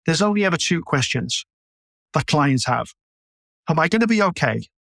there's only ever two questions that clients have. Am I going to be okay?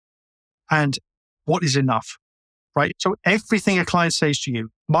 And what is enough, right? So everything a client says to you,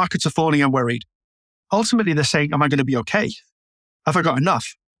 markets are falling, I'm worried. Ultimately, they're saying, am I going to be okay? Have I got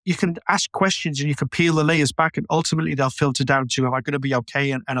enough? You can ask questions and you can peel the layers back, and ultimately they'll filter down to, am I going to be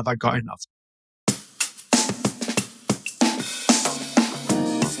okay? And have I got enough?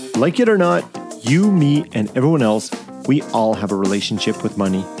 Like it or not, you, me, and everyone else, we all have a relationship with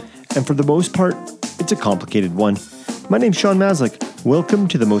money. And for the most part, it's a complicated one. My name's Sean Maslick. Welcome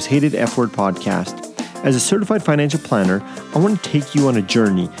to the Most Hated F Word podcast. As a certified financial planner, I want to take you on a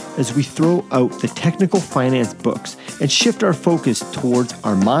journey as we throw out the technical finance books and shift our focus towards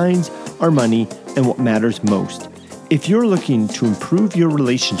our minds, our money, and what matters most. If you're looking to improve your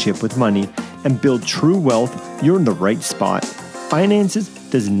relationship with money and build true wealth, you're in the right spot. Finances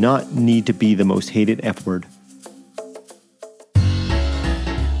does not need to be the most hated F word.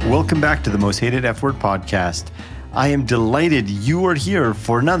 Welcome back to the Most Hated F Word podcast. I am delighted you are here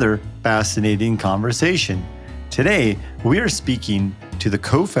for another fascinating conversation. Today, we are speaking to the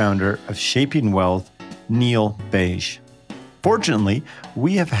co-founder of Shaping Wealth, Neil Bage. Fortunately,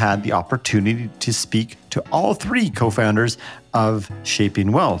 we have had the opportunity to speak to all three co-founders of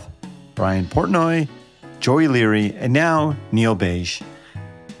Shaping Wealth, Brian Portnoy, Joey Leary, and now Neil Bage.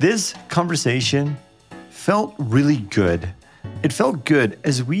 This conversation felt really good. It felt good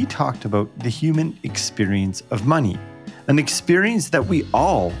as we talked about the human experience of money, an experience that we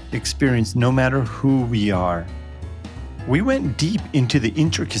all experience no matter who we are. We went deep into the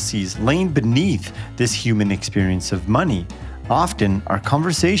intricacies laying beneath this human experience of money. Often, our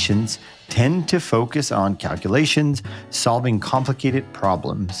conversations tend to focus on calculations, solving complicated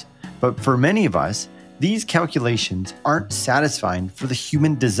problems. But for many of us, these calculations aren't satisfying for the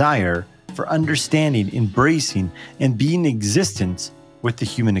human desire for understanding, embracing, and being in existence with the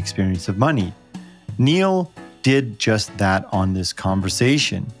human experience of money. Neil did just that on this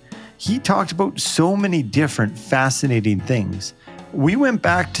conversation. He talked about so many different fascinating things. We went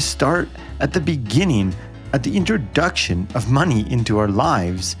back to start at the beginning, at the introduction of money into our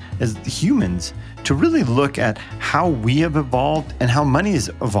lives as humans, to really look at how we have evolved and how money has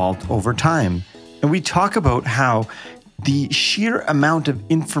evolved over time. And we talk about how the sheer amount of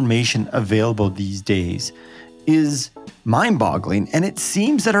information available these days is mind-boggling, and it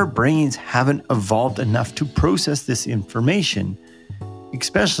seems that our brains haven't evolved enough to process this information,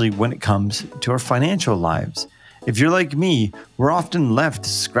 especially when it comes to our financial lives. If you're like me, we're often left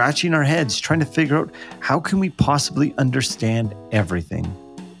scratching our heads trying to figure out how can we possibly understand everything.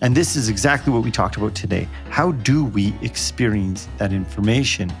 And this is exactly what we talked about today. How do we experience that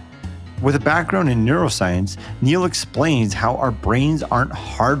information? With a background in neuroscience, Neil explains how our brains aren't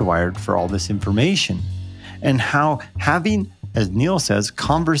hardwired for all this information, and how having, as Neil says,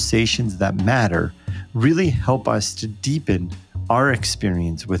 conversations that matter really help us to deepen our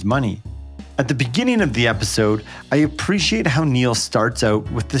experience with money. At the beginning of the episode, I appreciate how Neil starts out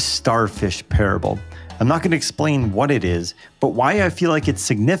with the starfish parable. I'm not going to explain what it is, but why I feel like it's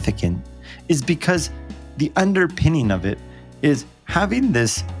significant is because the underpinning of it is having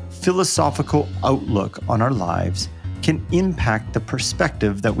this philosophical outlook on our lives can impact the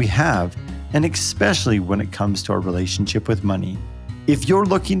perspective that we have, and especially when it comes to our relationship with money. If you're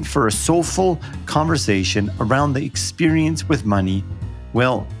looking for a soulful conversation around the experience with money,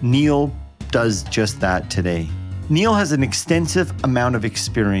 well, Neil does just that today. Neil has an extensive amount of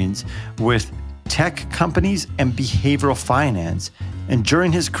experience with tech companies and behavioral finance. And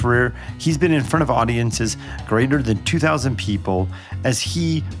during his career, he's been in front of audiences greater than 2,000 people as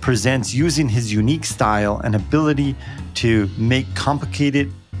he presents using his unique style and ability to make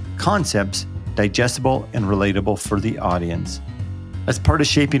complicated concepts digestible and relatable for the audience. As part of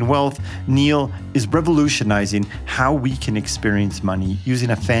Shaping Wealth, Neil is revolutionizing how we can experience money using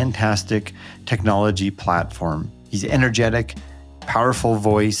a fantastic technology platform. He's energetic, powerful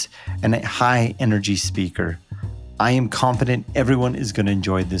voice, and a high energy speaker. I am confident everyone is going to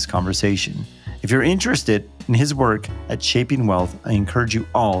enjoy this conversation. If you're interested in his work at Shaping Wealth, I encourage you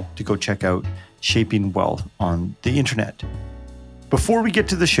all to go check out Shaping Wealth on the internet. Before we get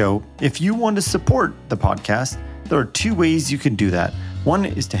to the show, if you want to support the podcast, there are two ways you can do that. One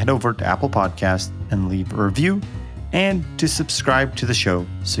is to head over to Apple Podcasts and leave a review, and to subscribe to the show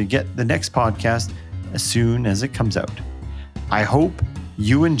so you get the next podcast as soon as it comes out. I hope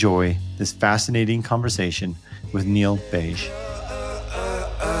you enjoy this fascinating conversation with Neil Bage.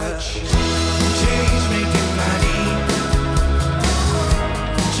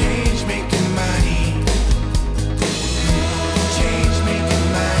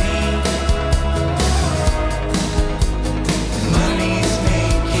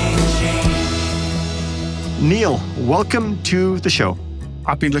 Neil, welcome to the show.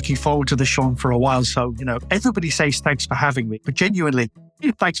 I've been looking forward to this, Sean, for a while. So, everybody says thanks for having me, but genuinely,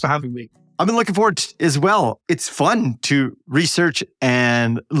 thanks for having me. I've been looking forward as well. It's fun to research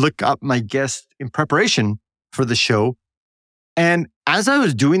and look up my guests in preparation for the show. And as I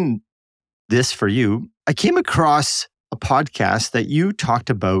was doing this for you, I came across a podcast that you talked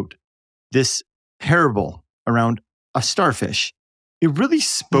about this parable around a starfish. It really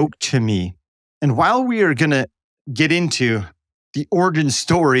spoke to me. And while we are going to get into the origin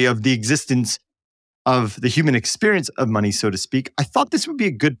story of the existence of the human experience of money, so to speak, I thought this would be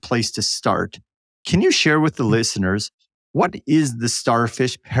a good place to start. Can you share with the listeners, what is the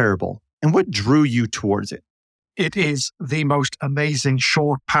starfish parable and what drew you towards it? It is the most amazing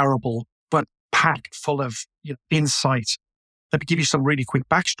short parable, but packed full of insight. Let me give you some really quick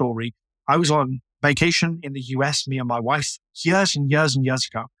backstory. I was on vacation in the US, me and my wife, years and years and years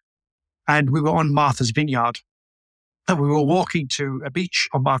ago. And we were on Martha's Vineyard. And we were walking to a beach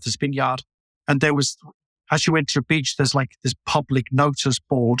on Martha's Vineyard. And there was, as you went to the beach, there's like this public notice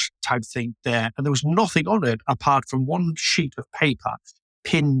board type thing there. And there was nothing on it apart from one sheet of paper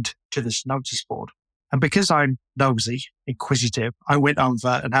pinned to this notice board. And because I'm nosy, inquisitive, I went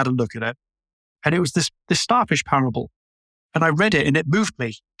over and had a look at it. And it was this starfish parable. And I read it and it moved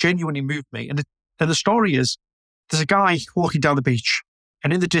me, genuinely moved me. And the story is, there's a guy walking down the beach.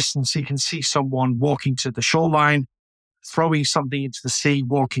 And in the distance, he can see someone walking to the shoreline, throwing something into the sea,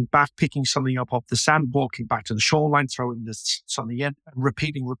 walking back, picking something up off the sand, walking back to the shoreline, throwing something in, and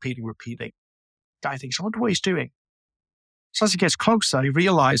repeating. Guy thinks, I wonder what he's doing. So as he gets closer, he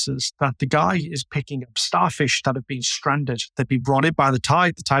realizes that the guy is picking up starfish that have been stranded. They've been brought in by the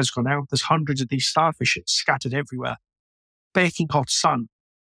tide. The tide's gone out. There's hundreds of these starfish scattered everywhere. Baking hot sun.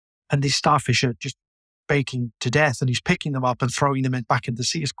 And these starfish are just baking to death. And he's picking them up and throwing them back in the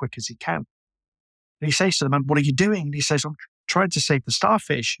sea as quick as he can. And he says to them, what are you doing? And he says, I'm trying to save the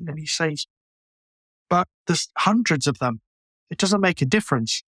starfish. And he says, but there's hundreds of them. It doesn't make a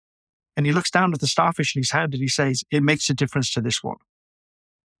difference. And he looks down at the starfish in his hand and he says, it makes a difference to this one.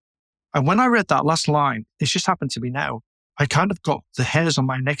 And when I read that last line, it just happened to me now, I kind of got the hairs on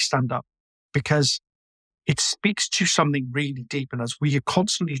my neck stand up because it speaks to something really deep in us. We are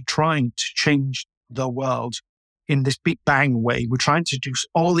constantly trying to change the world in this big bang way. We're trying to do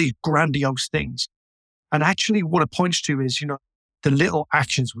all these grandiose things. And actually what it points to is, the little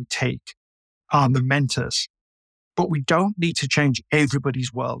actions we take are momentous, but we don't need to change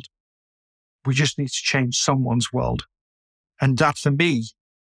everybody's world. We just need to change someone's world. And that for me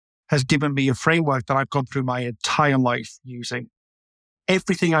has given me a framework that I've gone through my entire life using.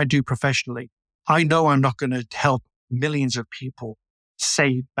 Everything I do professionally, I know I'm not going to help millions of people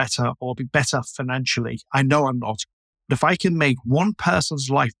save better or be better financially. I know I'm not. But if I can make one person's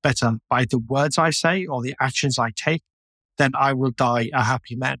life better by the words I say or the actions I take, then I will die a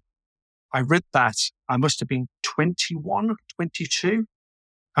happy man. I read that. I must have been 21, 22.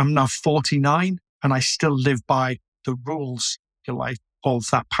 I'm now 49 and I still live by the rules, if you like, of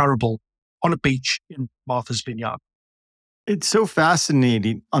that parable on a beach in Martha's Vineyard. It's so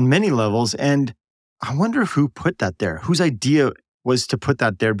fascinating on many levels. And I wonder who put that there, whose idea was to put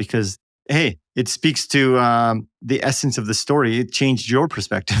that there, because, hey, it speaks to the essence of the story. It changed your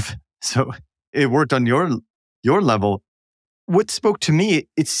perspective. So it worked on your level. What spoke to me,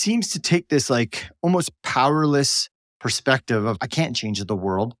 it seems to take this like almost powerless perspective of I can't change the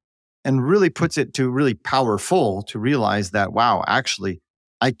world, and really puts it to really powerful to realize that, wow, actually,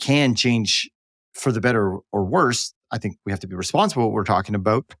 I can change for the better or worse. I think we have to be responsible what we're talking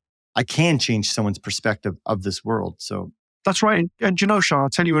about. I can change someone's perspective of this world. So that's right. And Sean, I'll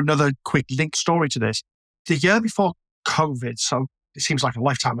tell you another quick link story to this. The year before COVID, so it seems like a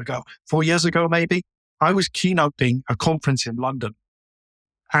lifetime ago, 4 years ago maybe, I was keynoting a conference in London.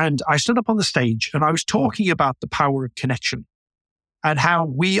 And I stood up on the stage and I was talking about the power of connection and how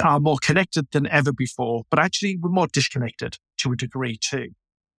we are more connected than ever before, but actually we're more disconnected to a degree too.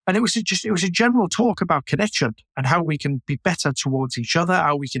 And it was a general talk about connection and how we can be better towards each other,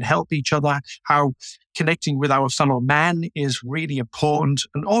 how we can help each other, how connecting with our fellow man is really important,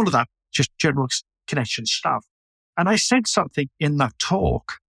 and all of that, just general connection stuff. And I said something in that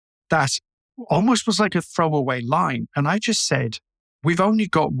talk that almost was like a throwaway line. And I just said, we've only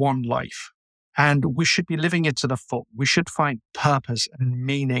got one life and we should be living it to the full. We should find purpose and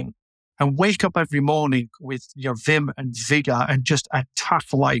meaning and wake up every morning with your vim and vigor and just attack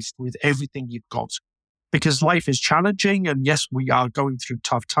life with everything you've got. Because life is challenging and yes, we are going through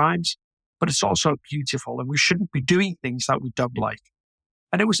tough times, but it's also beautiful and we shouldn't be doing things that we don't like.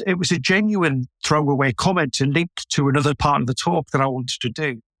 And it was a genuine throwaway comment to link to another part of the talk that I wanted to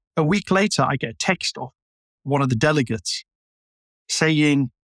do. A week later, I get a text off one of the delegates,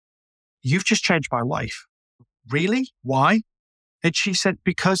 saying, "You've just changed my life." Really? Why? And she said,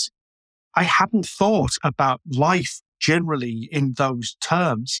 "Because I hadn't thought about life generally in those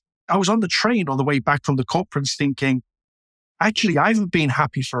terms. I was on the train on the way back from the conference thinking, actually, I haven't been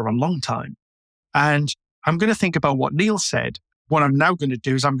happy for a long time. And I'm going to think about what Neil said. What I'm now going to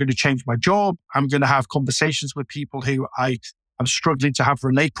do is I'm going to change my job. I'm going to have conversations with people who I'm struggling to have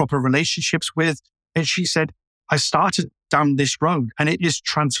proper relationships with." And she said, "I started down this road and it is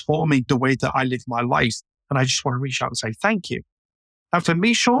transforming the way that I live my life. And I just want to reach out and say thank you." And for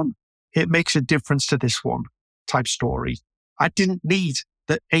me, Sean, it makes a difference to this one type story. I didn't need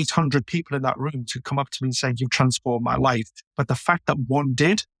the 800 people in that room to come up to me and say, "You've transformed my life." But the fact that one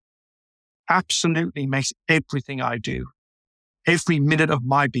did absolutely makes everything I do, every minute of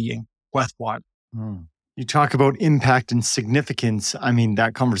my being, worthwhile. You talk about impact and significance. I mean,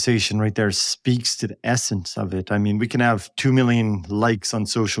 that conversation right there speaks to the essence of it. I mean, we can have 2 million likes on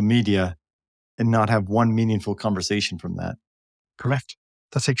social media and not have one meaningful conversation from that. Correct.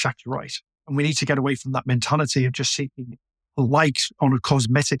 That's exactly right. And we need to get away from that mentality of just seeking likes on a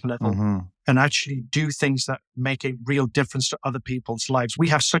cosmetic level and actually do things that make a real difference to other people's lives. We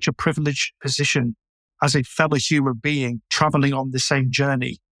have such a privileged position as a fellow human being traveling on the same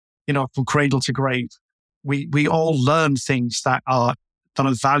journey, from cradle to grave. We all learn things that are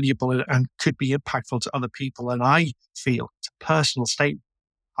valuable and could be impactful to other people. And I feel, it's a personal statement,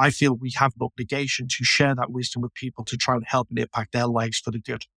 I feel we have an obligation to share that wisdom with people to try and help and impact their lives for the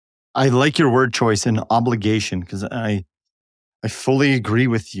good. I like your word choice and obligation because I fully agree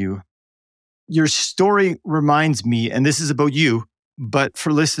with you. Your story reminds me, and this is about you, but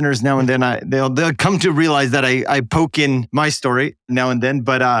for listeners now and then, they'll come to realize that I poke in my story now and then.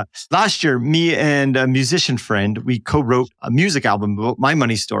 But last year, me and a musician friend, we co-wrote a music album about my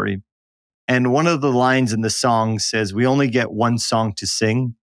money story. And one of the lines in the song says, "We only get one song to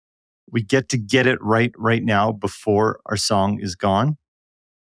sing. We get to get it right now before our song is gone."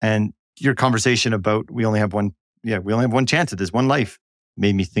 And your conversation about we only have one chance at this, one life,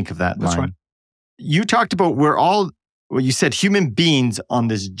 made me think of that That's line. right. You talked about you said human beings on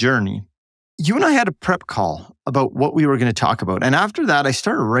this journey. You and I had a prep call about what we were going to talk about. And after that, I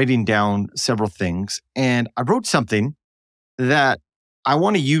started writing down several things. And I wrote something that I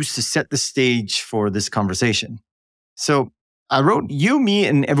want to use to set the stage for this conversation. So I wrote, you, me,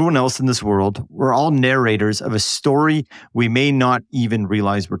 and everyone else in this world, we're all narrators of a story we may not even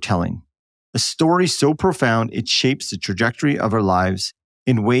realize we're telling. A story so profound, it shapes the trajectory of our lives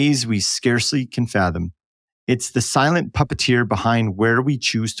in ways we scarcely can fathom. It's the silent puppeteer behind where we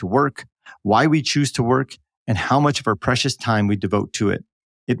choose to work, why we choose to work, and how much of our precious time we devote to it.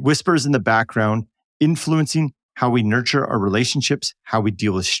 It whispers in the background, influencing how we nurture our relationships, how we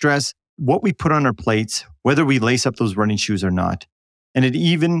deal with stress, what we put on our plates, whether we lace up those running shoes or not, and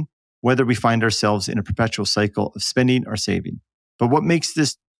even whether we find ourselves in a perpetual cycle of spending or saving. But what makes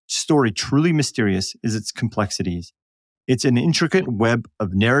this story truly mysterious is its complexities. It's an intricate web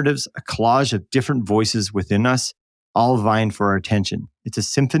of narratives, a collage of different voices within us, all vying for our attention. It's a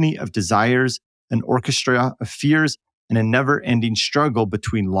symphony of desires, an orchestra of fears, and a never-ending struggle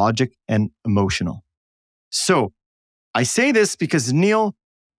between logic and emotional. So, I say this because, Neil,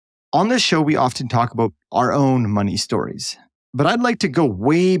 on this show, we often talk about our own money stories. But I'd like to go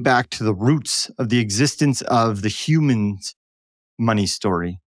way back to the roots of the existence of the human's money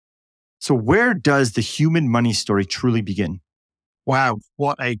story. So where does the human money story truly begin? Wow,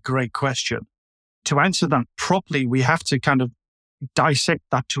 what a great question. To answer that properly, we have to kind of dissect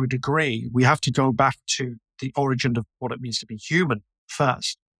that to a degree. We have to go back to the origin of what it means to be human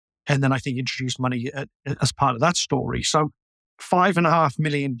first. And then I think introduce money as part of that story. So 5.5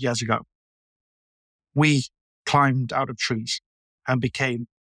 million years ago, we climbed out of trees and became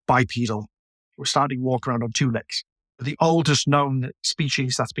bipedal. We're starting to walk around on two legs. The oldest known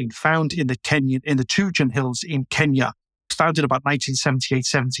species that's been found in the Tugen Hills in Kenya, founded about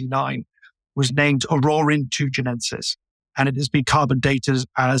 1978-79, was named Aurorin tugenensis, and it has been carbon dated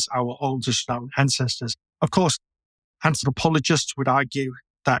as our oldest known ancestors. Of course, anthropologists would argue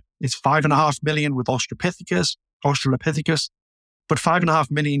that it's 5.5 million with Australopithecus, but 5.5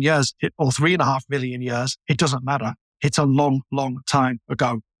 million years or 3.5 million years, it doesn't matter. It's a long, long time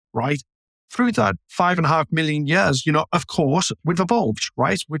ago, right? Through that 5.5 million years, of course, we've evolved,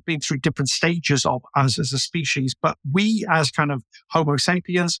 right? We've been through different stages of us as a species, but we as kind of Homo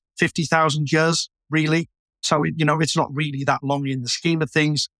sapiens, 50,000 years, really. So, it's not really that long in the scheme of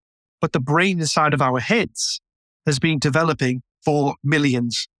things, but the brain inside of our heads has been developing for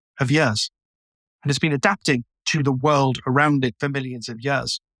millions of years. And it's been adapting to the world around it for millions of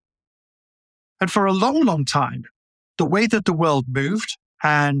years. And for a long, long time, the way that the world moved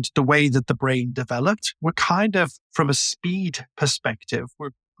and the way that the brain developed were kind of, from a speed perspective,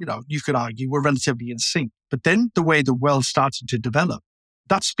 you could argue we're relatively in sync. But then the way the world started to develop,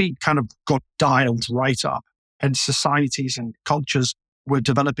 that speed kind of got dialed right up. And societies and cultures were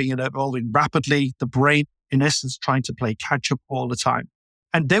developing and evolving rapidly. The brain, in essence, trying to play catch up all the time.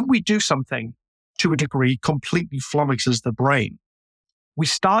 And then we do something to a degree completely flummoxes the brain. We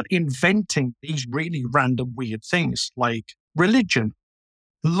start inventing these really random, weird things like religion,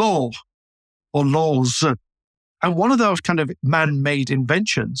 law, or laws. And one of those kind of man-made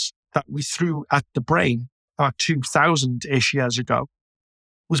inventions that we threw at the brain about 2000-ish years ago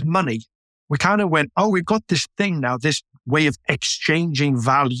was money. We kind of went, oh, we've got this thing now, this way of exchanging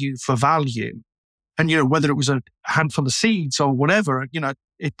value for value. And, whether it was a handful of seeds or whatever,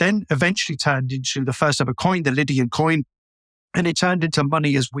 it then eventually turned into the first ever coin, the Lydian coin. And it turned into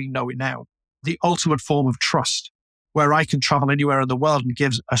money as we know it now, the ultimate form of trust, where I can travel anywhere in the world and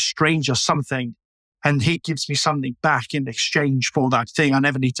give a stranger something, and he gives me something back in exchange for that thing. I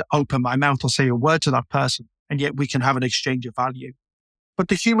never need to open my mouth or say a word to that person, and yet we can have an exchange of value. But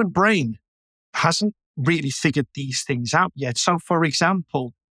the human brain hasn't really figured these things out yet. So, for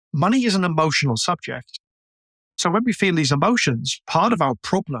example, money is an emotional subject. So when we feel these emotions, part of our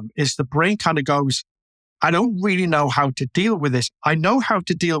problem is the brain kind of goes, I don't really know how to deal with this. I know how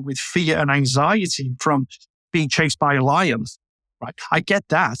to deal with fear and anxiety from being chased by a lion, right? I get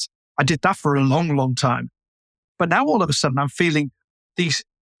that. I did that for a long, long time. But now all of a sudden I'm feeling these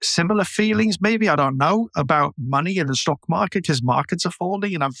similar feelings, maybe, I don't know, about money in the stock market because markets are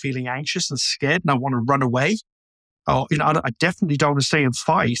falling and I'm feeling anxious and scared and I want to run away. Or, I definitely don't want to stay and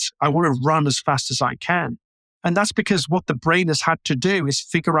fight. I want to run as fast as I can. And that's because what the brain has had to do is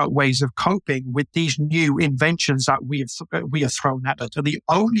figure out ways of coping with these new inventions that we have thrown at it. And the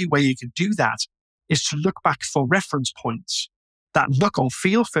only way you can do that is to look back for reference points that look or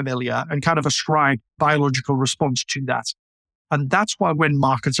feel familiar and kind of ascribe biological response to that. And that's why when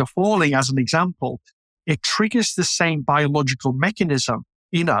markets are falling, as an example, it triggers the same biological mechanism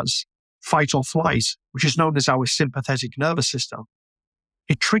in us, fight or flight, which is known as our sympathetic nervous system.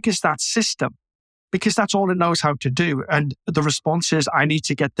 It triggers that system because that's all it knows how to do. And the response is, I need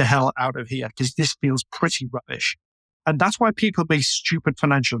to get the hell out of here because this feels pretty rubbish. And that's why people make stupid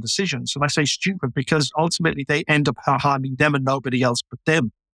financial decisions. And I say stupid because ultimately they end up harming them and nobody else but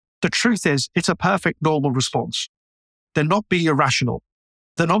them. The truth is, it's a perfect normal response. They're not being irrational.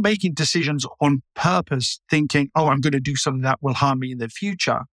 They're not making decisions on purpose, thinking, oh, I'm going to do something that will harm me in the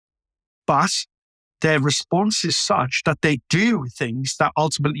future. But their response is such that they do things that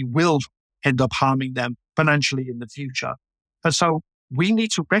ultimately will end up harming them financially in the future. And so we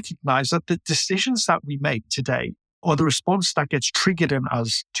need to recognize that the decisions that we make today or the response that gets triggered in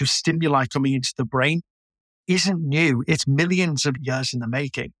us to stimuli coming into the brain isn't new. It's millions of years in the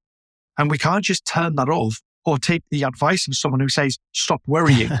making. And we can't just turn that off or take the advice of someone who says, stop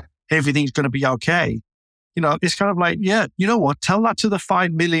worrying, everything's going to be okay. It's kind of like, yeah, you know what? Tell that to the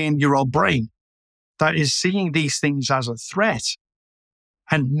 5 million-year-old brain that is seeing these things as a threat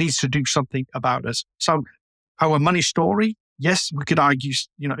and needs to do something about it. So our money story, yes, we could argue,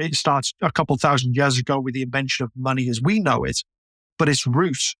 it starts a couple thousand years ago with the invention of money as we know it, but its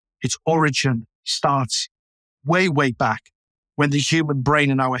root, its origin starts way, way back when the human brain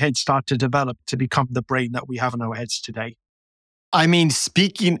in our head started to develop to become the brain that we have in our heads today. I mean,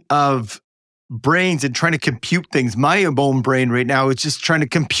 speaking of brains and trying to compute things, my own brain right now is just trying to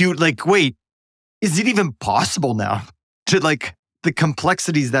compute, wait, is it even possible now to the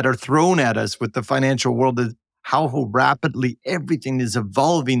complexities that are thrown at us with the financial world, how rapidly everything is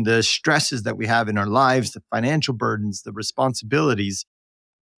evolving, the stresses that we have in our lives, the financial burdens, the responsibilities.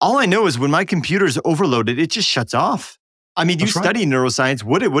 All I know is when my computer's overloaded, it just shuts off. I mean, That's you right. study neuroscience.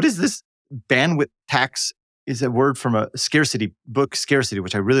 What is this bandwidth tax? Is a word from a scarcity book, Scarcity,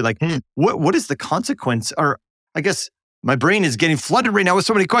 which I really like. What is the consequence? Or I guess my brain is getting flooded right now with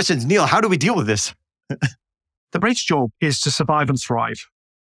so many questions. Neil, how do we deal with this? The brain's job is to survive and thrive.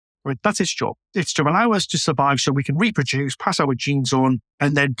 Right? That's its job. It's to allow us to survive so we can reproduce, pass our genes on,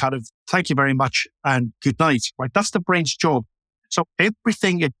 and then kind of thank you very much and good night. Right? That's the brain's job. So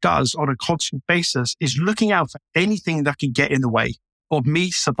everything it does on a constant basis is looking out for anything that can get in the way of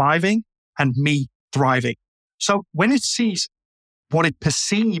me surviving and me thriving. So when it sees what it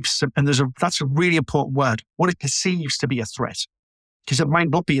perceives, and that's a really important word, what it perceives to be a threat, because it might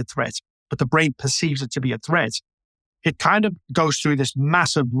not be a threat, but the brain perceives it to be a threat. It kind of goes through this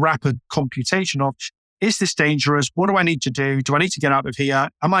massive, rapid computation of, is this dangerous? What do I need to do? Do I need to get out of here?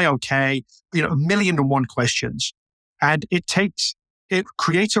 Am I okay? A million and one questions. And it takes it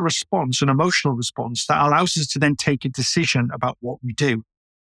creates a response, an emotional response that allows us to then take a decision about what we do.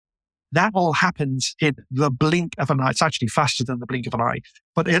 That all happens in the blink of an eye. It's actually faster than the blink of an eye,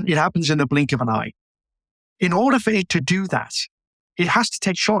 but it happens in the blink of an eye. In order for it to do that, it has to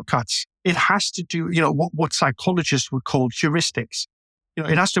take shortcuts. It has to do, what psychologists would call heuristics.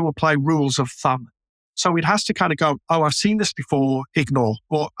 It has to apply rules of thumb. So it has to kind of go, oh, I've seen this before, ignore,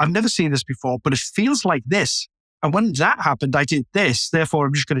 or I've never seen this before, but it feels like this. And when that happened, I did this. Therefore,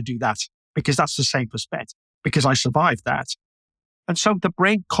 I'm just going to do that because that's the safest bet because I survived that. And so the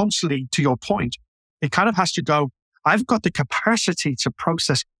brain constantly, to your point, it kind of has to go, I've got the capacity to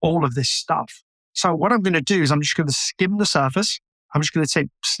process all of this stuff. So what I'm going to do is I'm just going to skim the surface. I'm just going to take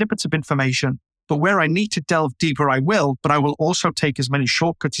snippets of information, but where I need to delve deeper, I will, but I will also take as many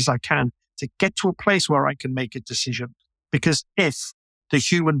shortcuts as I can to get to a place where I can make a decision. Because if the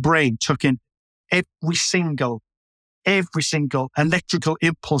human brain took in every single electrical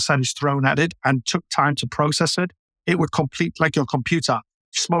impulse that is thrown at it and took time to process it, it would complete like your computer.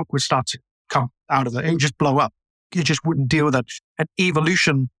 Smoke would start to come out of it. It would just blow up. You just wouldn't deal with it. And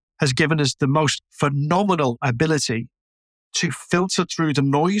evolution has given us the most phenomenal ability to filter through the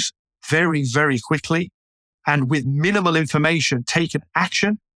noise very, very quickly and with minimal information, take an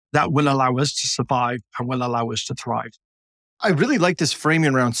action that will allow us to survive and will allow us to thrive. I really like this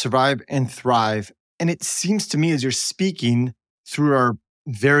framing around survive and thrive. And it seems to me as you're speaking through our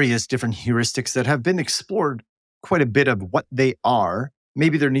various different heuristics that have been explored quite a bit of what they are.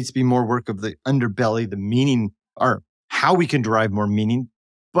 Maybe there needs to be more work of the underbelly, the meaning, or how we can derive more meaning.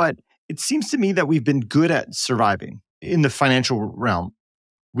 But it seems to me that we've been good at surviving in the financial realm.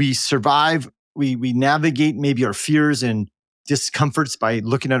 We survive, we navigate maybe our fears and discomforts by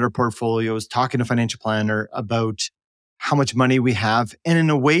looking at our portfolios, talking to a financial planner about how much money we have. And in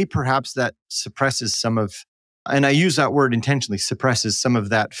a way, perhaps that suppresses some of, and I use that word intentionally, suppresses some of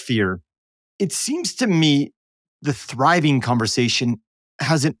that fear. It seems to me the thriving conversation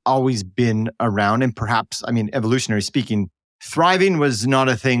hasn't always been around. And perhaps, evolutionary speaking, thriving was not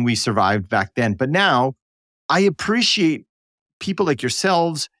a thing we survived back then. But now I appreciate people like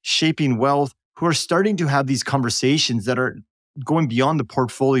yourselves, Shaping Wealth, who are starting to have these conversations that are going beyond the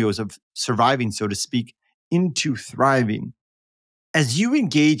portfolios of surviving, so to speak, into thriving. As you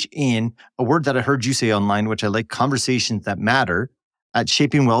engage in a word that I heard you say online, which I like, conversations that matter at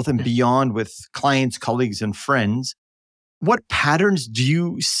Shaping Wealth and beyond with clients, colleagues, and friends, what patterns do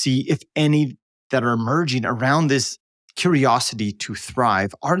you see, if any, that are emerging around this curiosity to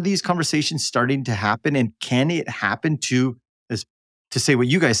thrive? Are these conversations starting to happen? And can it happen to say what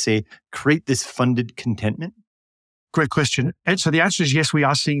you guys say, create this funded contentment? Great question. And so the answer is yes, we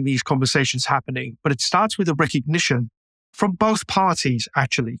are seeing these conversations happening, but it starts with a recognition from both parties,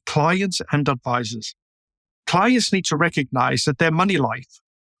 actually, clients and advisors. Clients need to recognize that their money life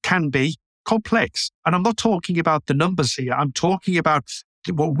can be complex. And I'm not talking about the numbers here. I'm talking about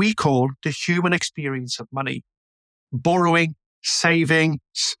what we call the human experience of money. Borrowing, saving,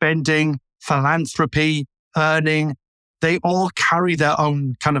 spending, philanthropy, earning, they all carry their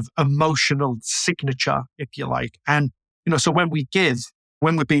own kind of emotional signature, if you like. And, so when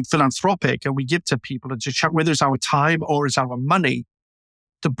we're being philanthropic and we give to people and to check whether it's our time or it's our money,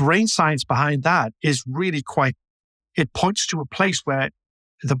 the brain science behind that is really it points to a place where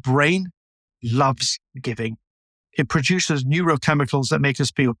the brain loves giving. It produces neurochemicals that make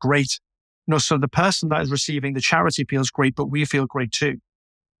us feel great. So the person that is receiving the charity feels great, but we feel great too,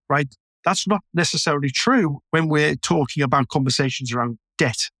 right? That's not necessarily true when we're talking about conversations around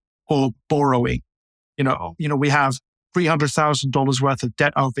debt or borrowing. We have $300,000 worth of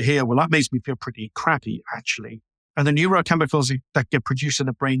debt over here. Well, that makes me feel pretty crappy, actually. And the neurochemicals that get produced in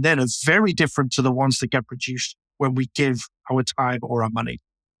the brain then are very different to the ones that get produced when we give our time or our money.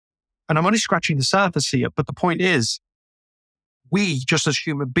 And I'm only scratching the surface here, but the point is, we, just as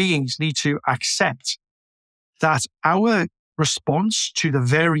human beings, need to accept that our response to the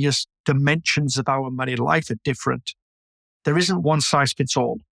various dimensions of our money life are different. There isn't one size fits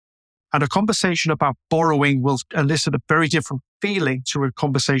all. And a conversation about borrowing will elicit a very different feeling to a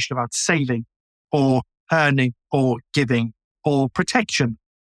conversation about saving or earning or giving or protection.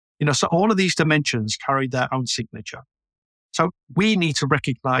 So all of these dimensions carry their own signature. So we need to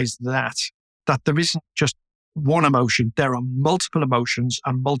recognize that there isn't just one emotion. There are multiple emotions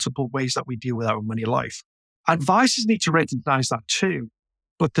and multiple ways that we deal with our money life. Advisors need to recognize that too.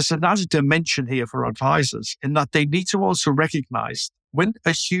 But there's another dimension here for advisors in that they need to also recognize when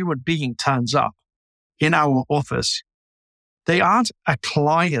a human being turns up in our office, they aren't a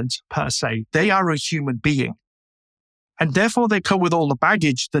client per se. They are a human being. And therefore they come with all the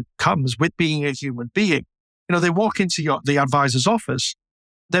baggage that comes with being a human being. They walk into the advisor's office.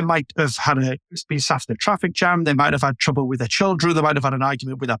 They might have been sat in a traffic jam. They might have had trouble with their children. They might have had an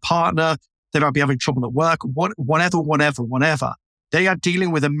argument with their partner. They might be having trouble at work. Whatever. They are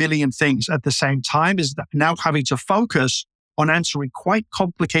dealing with a million things at the same time, is now having to focus on answering quite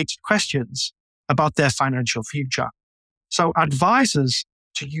complicated questions about their financial future. So advisors,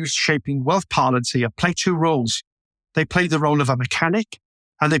 to use shaping wealth parlance here, play two roles. They play the role of a mechanic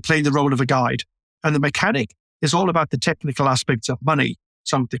and they play the role of a guide. And the mechanic is all about the technical aspects of money.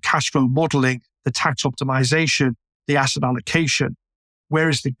 So the cash flow modeling, the tax optimization, the asset allocation.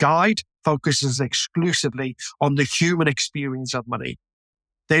 Whereas the guide focuses exclusively on the human experience of money.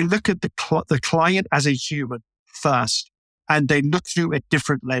 They look at the client as a human first, and they look through a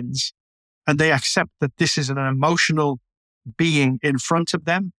different lens. And they accept that this is an emotional being in front of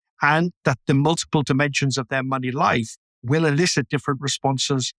them, and that the multiple dimensions of their money life will elicit different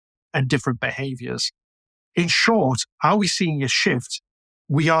responses and different behaviors. In short, are we seeing a shift?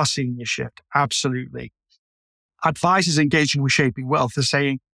 We are seeing a shift, absolutely. Advisors engaging with shaping wealth are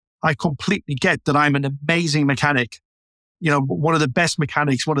saying, I completely get that I'm an amazing mechanic, one of the best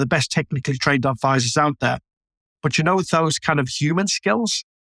mechanics, one of the best technically trained advisors out there. But those kind of human skills,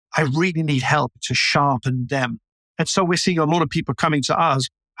 I really need help to sharpen them. And so we're seeing a lot of people coming to us,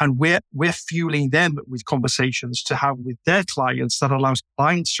 and we're fueling them with conversations to have with their clients that allows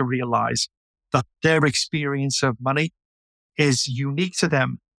clients to realize that their experience of money is unique to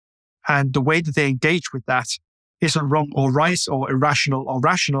them. And the way that they engage with that isn't wrong or right or irrational or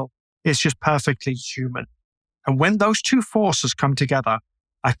rational. It's just perfectly human. And when those two forces come together,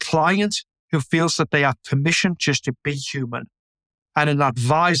 a client who feels that they have permission just to be human, and an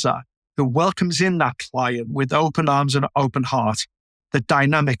advisor who welcomes in that client with open arms and an open heart, the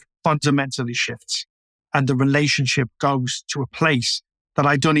dynamic fundamentally shifts and the relationship goes to a place that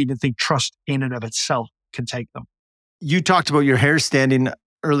I don't even think trust in and of itself can take them. You talked about your hair standing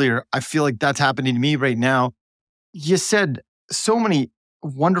earlier. I feel like that's happening to me right now. You said so many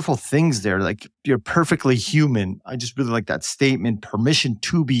wonderful things there, like you're perfectly human. I just really like that statement, permission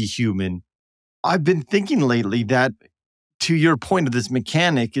to be human. I've been thinking lately that, to your point of this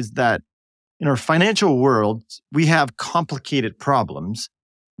mechanic, is that in our financial world, we have complicated problems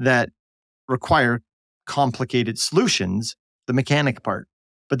that require complicated solutions, the mechanic part.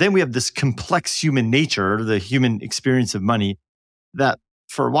 But then we have this complex human nature, the human experience of money, that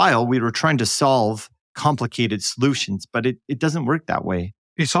for a while we were trying to solve complicated solutions, but it doesn't work that way.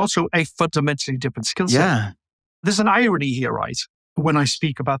 It's also a fundamentally different skill set. Yeah. There's an irony here, right? When I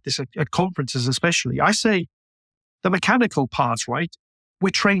speak about this at conferences especially, I say the mechanical parts, right?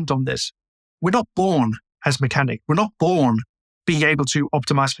 We're trained on this. We're not born as mechanic. We're not born being able to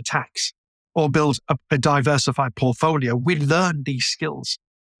optimize for tax or build a diversified portfolio. We learn these skills.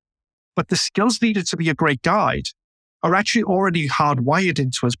 But the skills needed to be a great guide are actually already hardwired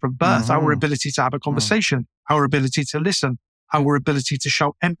into us from birth. Mm-hmm. Our ability to have a conversation, our ability to listen, our ability to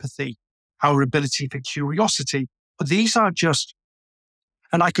show empathy, our ability for curiosity. But these are just,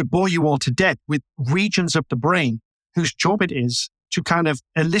 and I could bore you all to death with regions of the brain whose job it is to kind of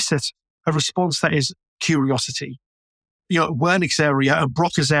elicit a response that is curiosity. Wernicke's area and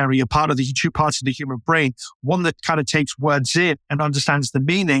Broca's area, part of the two parts of the human brain, one that kind of takes words in and understands the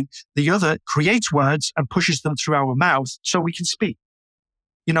meaning, the other creates words and pushes them through our mouth so we can speak.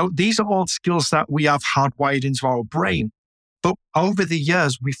 These are all skills that we have hardwired into our brain. But over the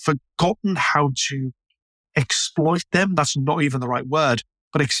years, we've forgotten how to exploit them. That's not even the right word,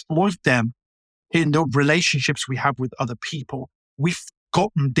 but exploit them in the relationships we have with other people. We've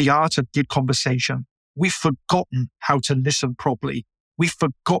forgotten the art of good conversation. We've forgotten how to listen properly. We've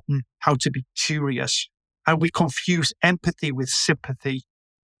forgotten how to be curious. And we confuse empathy with sympathy.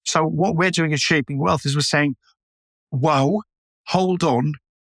 So what we're doing at Shaping Wealth is we're saying, whoa, hold on.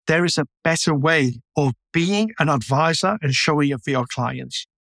 There is a better way of being an advisor and showing up for your clients.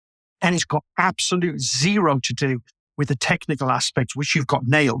 And it's got absolute zero to do with the technical aspects, which you've got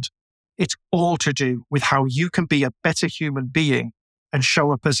nailed. It's all to do with how you can be a better human being and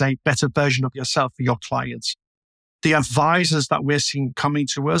show up as a better version of yourself for your clients. The advisors that we're seeing coming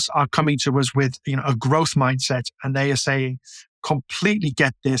to us are coming to us with, a growth mindset, and they are saying, completely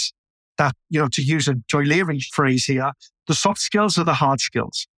get this, that, to use a Joy Leary phrase here, the soft skills are the hard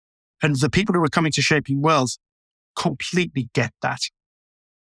skills. And the people who are coming to Shaping Wealth completely get that.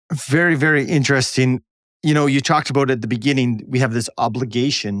 Very, very interesting. You talked about at the beginning, we have this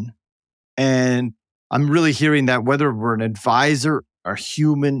obligation, and I'm really hearing that whether we're an advisor, a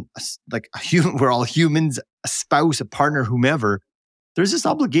human, we're all humans, a spouse, a partner, whomever, there's this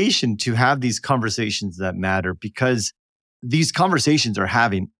obligation to have these conversations that matter, because these conversations are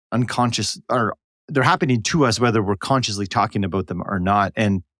having unconscious, or they're happening to us, whether we're consciously talking about them or not.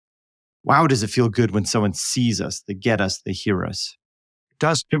 And wow, does it feel good when someone sees us, they get us, they hear us. It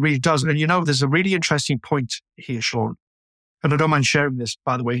does. It really does. And there's a really interesting point here, Sean. And I don't mind sharing this,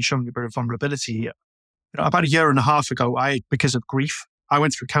 by the way, and showing a bit of vulnerability here. About a year and a half ago, because of grief, I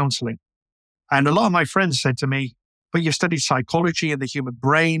went through counseling. And a lot of my friends said to me, but you've studied psychology and the human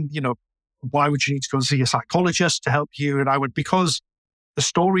brain, why would you need to go and see a psychologist to help you? And I went, because the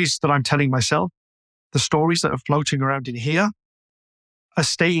stories that I'm telling myself, the stories that are floating around in here are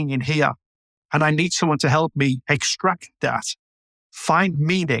staying in here. And I need someone to help me extract that, find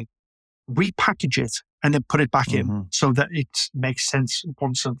meaning, repackage it, and then put it back in so that it makes sense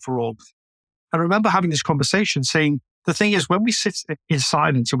once and for all. I remember having this conversation saying, the thing is, when we sit in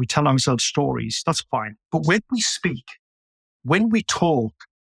silence and we tell ourselves stories, that's fine. But when we speak, when we talk,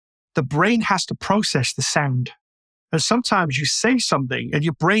 the brain has to process the sound. And sometimes you say something and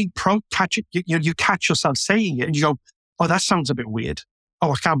your brain catch it. You catch yourself saying it and you go, oh, that sounds a bit weird.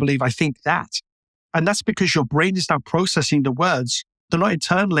 Oh, I can't believe I think that. And that's because your brain is now processing the words. They're not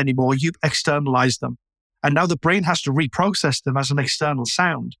internal anymore. You've externalized them. And now the brain has to reprocess them as an external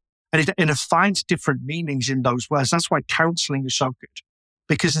sound. And it finds different meanings in those words. That's why counseling is so good.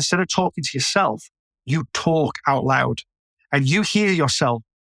 Because instead of talking to yourself, you talk out loud and you hear yourself.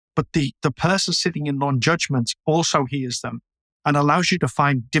 But the person sitting in non-judgment also hears them and allows you to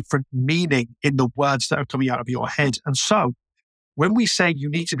find different meaning in the words that are coming out of your head. And so when we say you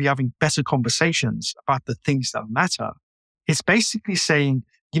need to be having better conversations about the things that matter, it's basically saying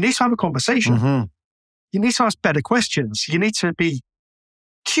you need to have a conversation. You need to ask better questions. You need to be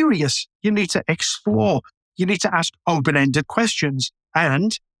curious. You need to explore. You need to ask open-ended questions.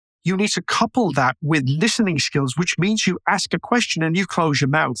 And you need to couple that with listening skills, which means you ask a question and you close your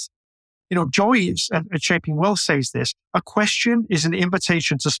mouth. Joy at Shaping Wealth says this, a question is an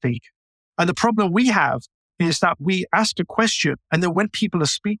invitation to speak. And the problem we have is that we ask a question and then when people are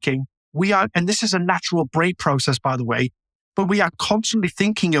speaking, and this is a natural brain process, by the way, but we are constantly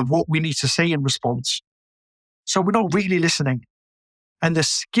thinking of what we need to say in response. So we're not really listening. And the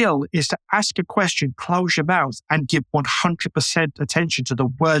skill is to ask a question, close your mouth, and give 100% attention to the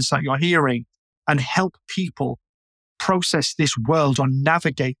words that you're hearing and help people process this world or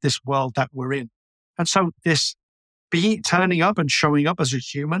navigate this world that we're in. And so this turning up and showing up as a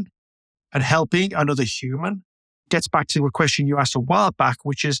human and helping another human gets back to a question you asked a while back,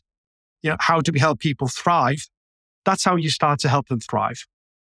 which is, how do we help people thrive? That's how you start to help them thrive.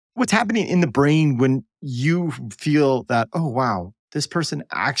 What's happening in the brain when you feel that, oh, wow, this person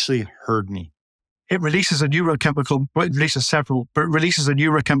actually heard me? It releases a neurochemical, well, it releases several, but it releases a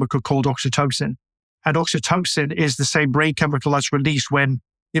neurochemical called oxytocin. And oxytocin is the same brain chemical that's released when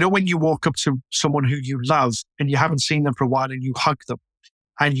you walk up to someone who you love and you haven't seen them for a while and you hug them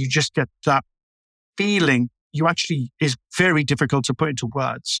and you just get that feeling is very difficult to put into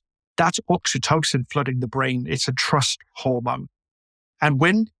words. That's oxytocin flooding the brain. It's a trust hormone. And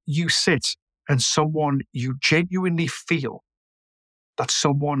when you sit and you genuinely feel that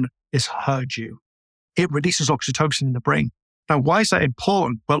someone has heard you, it releases oxytocin in the brain. Now, why is that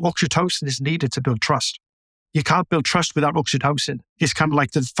important? Well, oxytocin is needed to build trust. You can't build trust without oxytocin. It's kind of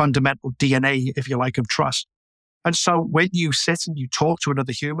like the fundamental DNA, if you like, of trust. And so when you sit and you talk to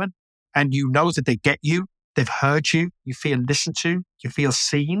another human and you know that they get you, they've heard you, you feel listened to, you feel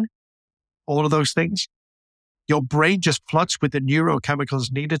seen, all of those things, your brain just floods with the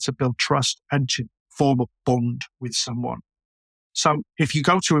neurochemicals needed to build trust and to form a bond with someone. So if you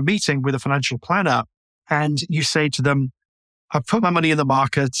go to a meeting with a financial planner and you say to them, I've put my money in the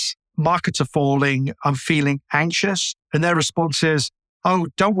markets are falling, I'm feeling anxious. And their response is, oh,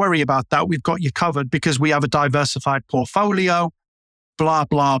 don't worry about that. We've got you covered because we have a diversified portfolio, blah,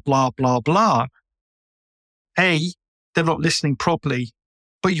 blah, blah, blah, blah. A, they're not listening properly,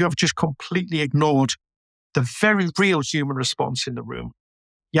 but you have just completely ignored the very real human response in the room.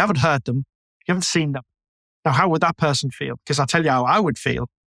 You haven't heard them. You haven't seen them. Now, how would that person feel? Because I'll tell you how I would feel.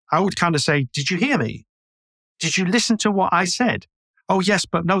 I would kind of say, did you hear me? Did you listen to what I said? Oh, yes,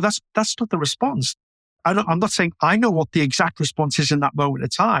 but no, that's not the response. I'm not saying I know what the exact response is in that moment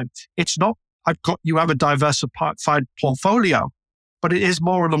of time. It's not, you have a diversified portfolio, but it is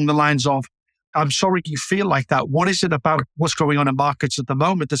more along the lines of, I'm sorry you feel like that. What is it about what's going on in markets at the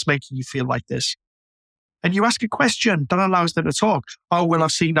moment that's making you feel like this? And you ask a question that allows them to talk. Oh, well, I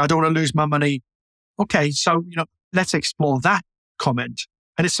don't want to lose my money. Okay, so, let's explore that comment.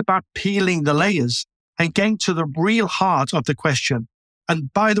 And it's about peeling the layers and getting to the real heart of the question.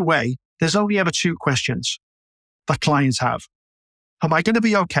 And by the way, there's only ever two questions that clients have. Am I going to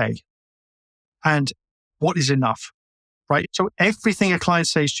be okay? And what is enough? right? So everything a client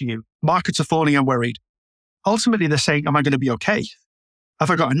says to you, markets are falling, I'm worried. Ultimately, they're saying, am I going to be okay? Have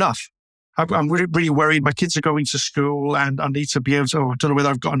I got enough? I'm really worried. My kids are going to school and I need to be able to, I don't know whether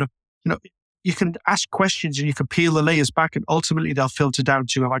I've got enough. You can ask questions and you can peel the layers back and ultimately they'll filter down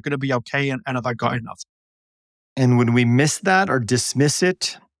to, am I going to be okay? And have I got enough? And when we miss that or dismiss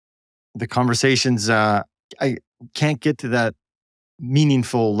it, the conversations, I can't get to that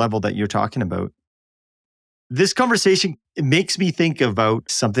meaningful level that you're talking about. This conversation, it makes me think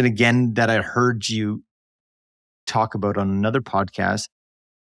about something again that I heard you talk about on another podcast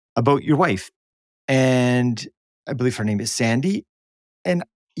about your wife. And I believe her name is Sandy. And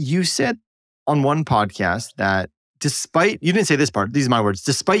you said on one podcast that you didn't say this part, these are my words,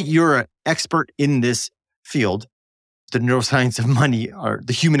 despite you're an expert in this field, the neuroscience of money or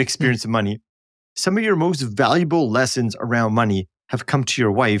the human experience of money, some of your most valuable lessons around money have come to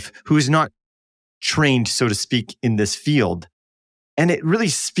your wife, who is not trained, so to speak, in this field. And it really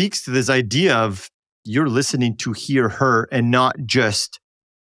speaks to this idea of you're listening to hear her and not just,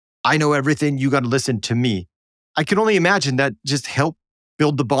 I know everything, you got to listen to me. I can only imagine that just helped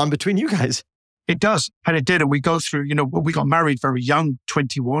build the bond between you guys. It does. And it did. And we go through, we got married very young,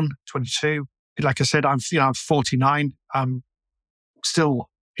 21, 22. Like I said, I'm 49. I'm still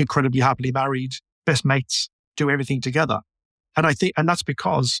incredibly happily married, best mates, do everything together. And I think, and that's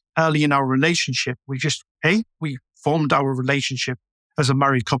because early in our relationship, we formed our relationship as a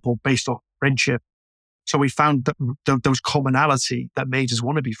married couple based on friendship. So we found that those commonality that made us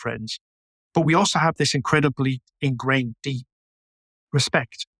want to be friends. But we also have this incredibly ingrained, deep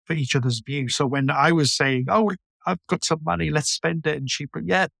respect for each other's views. So when I was saying, oh, I've got some money, let's spend it. And she put,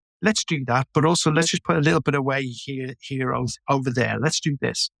 yeah, let's do that. But also let's just put a little bit away here, over there. Let's do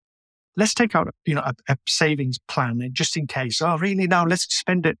this. Let's take out, a savings plan and just in case. Oh, really? Now let's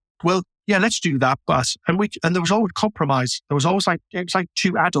spend it. Well, yeah, let's do that. And there was always compromise. It was like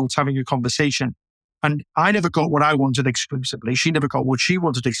two adults having a conversation. And I never got what I wanted exclusively. She never got what she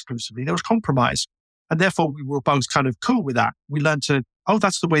wanted exclusively. There was compromise. And therefore we were both kind of cool with that. We learned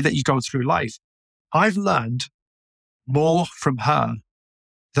that's the way that you go through life. I've learned more from her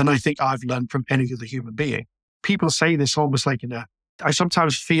than I think I've learned from any other human being. People say this almost like I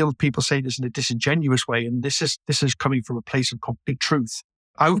sometimes feel people say this in a disingenuous way, and this is coming from a place of complete truth.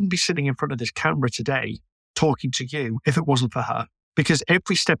 I wouldn't be sitting in front of this camera today talking to you if it wasn't for her. Because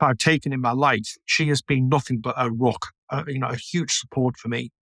every step I've taken in my life, she has been nothing but a rock, a huge support for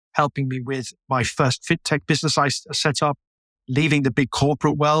me, helping me with my first fintech business I set up, leaving the big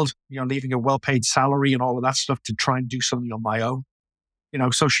corporate world, leaving a well-paid salary and all of that stuff to try and do something on my own.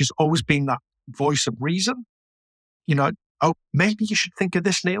 So she's always been that voice of reason. Oh, maybe you should think of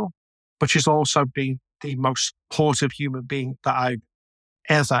this, Neil. But she's also been the most supportive human being that I've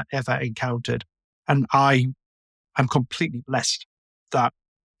ever encountered. And I'm completely blessed that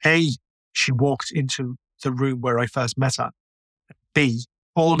A, she walked into the room where I first met her. B,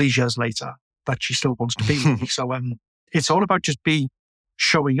 all these years later, that she still wants to be with me. So it's all about just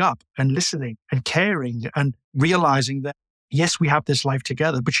showing up and listening and caring and realizing that, yes, we have this life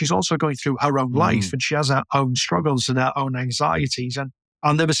together, but she's also going through her own life and she has her own struggles and her own anxieties. And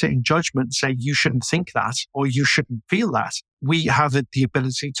I'll never sit in judgment and say, you shouldn't think that or you shouldn't feel that. We have the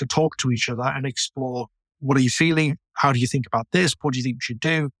ability to talk to each other and explore, what are you feeling? How do you think about this? What do you think we should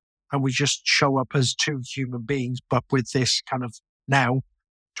do? And we just show up as two human beings, but with this kind of now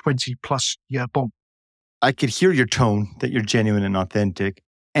 20 plus year bond. I could hear your tone that you're genuine and authentic.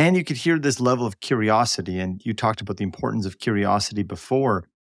 And you could hear this level of curiosity. And you talked about the importance of curiosity before.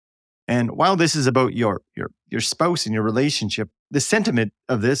 And while this is about your spouse and your relationship, the sentiment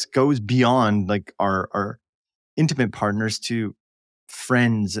of this goes beyond like our intimate partners to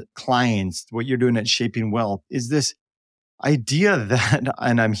friends, clients. What you're doing at Shaping Wealth is this idea that,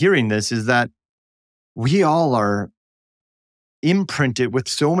 and I'm hearing this, is that we all are imprinted with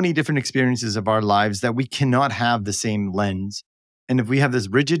so many different experiences of our lives that we cannot have the same lens. And if we have this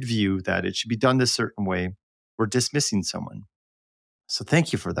rigid view that it should be done this certain way, we're dismissing someone. So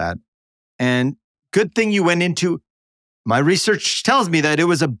thank you for that. And good thing you went into, my research tells me that it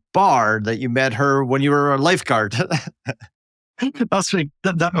was a bar that you met her when you were a lifeguard.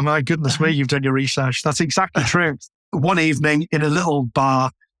 My goodness me, you've done your research. That's exactly true. One evening in a little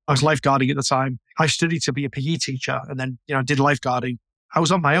bar, I was lifeguarding at the time. I studied to be a PE teacher and then, did lifeguarding. I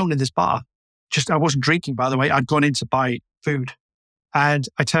was on my own in this bar. I wasn't drinking, by the way. I'd gone in to buy food. And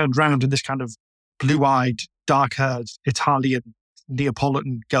I turned around and this kind of blue-eyed, dark-haired Italian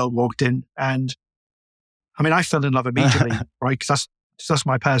Neapolitan girl walked in. And I fell in love immediately, right? Because that's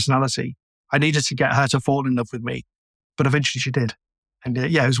my personality. I needed to get her to fall in love with me. But eventually she did. And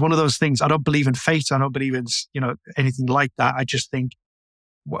it was one of those things. I don't believe in fate. I don't believe in, anything like that. I just think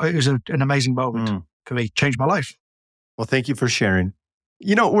it was an amazing moment for me. Changed my life. Well, thank you for sharing.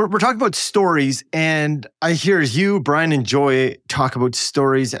 We're talking about stories, and I hear you, Brian, and Joy talk about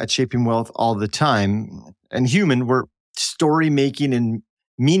stories at Shaping Wealth all the time. And we're story making and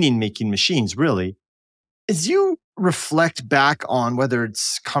meaning making machines, really. As you reflect back on whether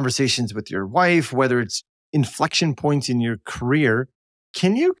it's conversations with your wife, whether it's inflection points in your career,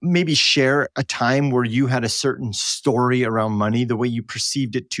 can you maybe share a time where you had a certain story around money, the way you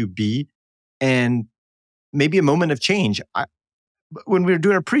perceived it to be, and maybe a moment of change? When we were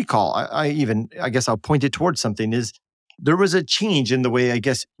doing a pre-call, I guess I'll point it towards something, is there was a change in the way I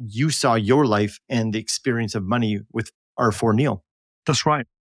guess you saw your life and the experience of money with R4 Neil. That's right.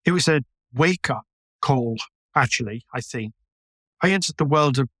 It was a wake-up call, actually, I think. I entered the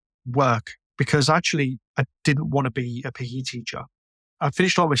world of work because actually I didn't want to be a PE teacher. I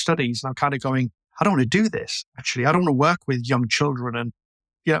finished all my studies and I'm kind of going, I don't want to do this, actually. I don't want to work with young children. And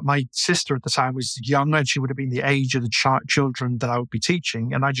my sister at the time was young and she would have been the age of the children that I would be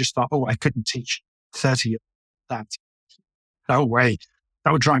teaching. And I just thought, I couldn't teach 30 of that. No way.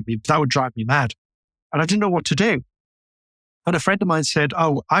 That would drive me mad. And I didn't know what to do. And a friend of mine said,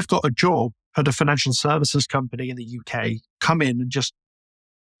 I've got a job at a financial services company in the UK. Come in and just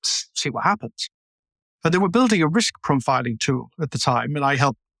see what happens. And they were building a risk profiling tool at the time. And I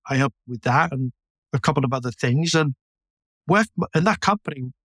helped with that and a couple of other things. And worked in that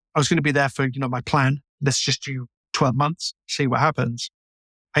company. I was going to be there for, my plan. Let's just do 12 months, see what happens.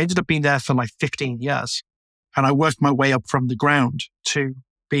 I ended up being there for like 15 years. And I worked my way up from the ground to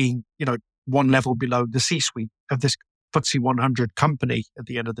being, one level below the C-suite of this FTSE 100 company at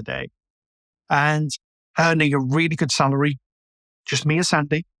the end of the day. And earning a really good salary, just me and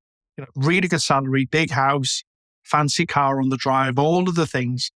Sandy, really good salary, big house, fancy car on the drive, all of the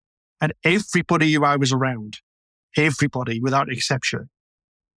things. And everybody who I was around, everybody without exception,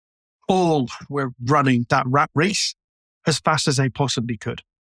 all were running that rat race as fast as they possibly could.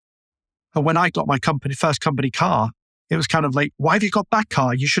 And when I got my first company car, it was kind of like, why have you got that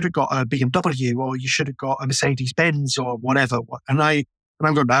car? You should have got a BMW or you should have got a Mercedes-Benz or whatever. And I'm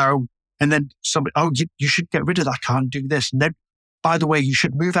going, no. And then somebody, you should get rid of that car and do this. And then, by the way, you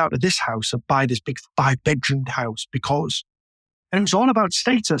should move out of this house and buy this big 5-bedroom house because, and it was all about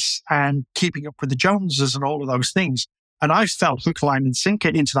status and keeping up with the Joneses and all of those things. And I fell hook, line, and sinker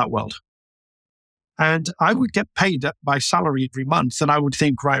into that world. And I would get paid my salary every month. And I would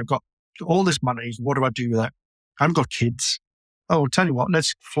think, right, I've got all this money. What do I do with it? I haven't got kids. Oh, I'll tell you what,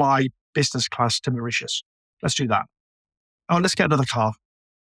 let's fly business class to Mauritius. Let's do that. Oh, let's get another car.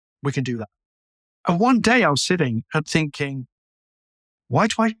 We can do that. And one day I was sitting and thinking, why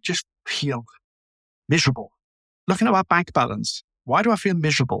do I just feel miserable? Looking at my bank balance, why do I feel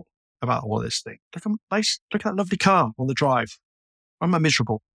miserable about all this thing? Look at that lovely car on the drive. Why am I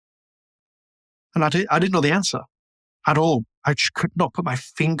miserable? And I didn't know the answer at all. I just could not put my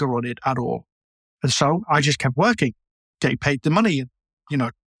finger on it at all. And so I just kept working, getting paid the money,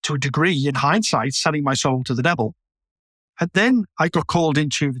 to a degree, in hindsight, selling my soul to the devil. And then I got called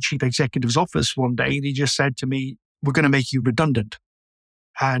into the chief executive's office one day and he just said to me, we're going to make you redundant.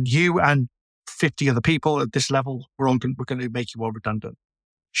 And you and 50 other people at this level, we're going to make you all redundant.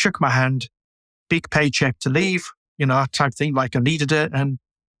 Shook my hand, big paycheck to leave, type thing, like I needed it. And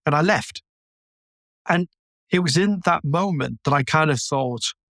I left. And it was in that moment that I kind of thought,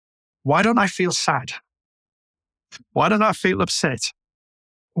 why don't I feel sad? Why don't I feel upset?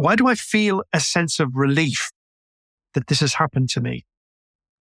 Why do I feel a sense of relief that this has happened to me?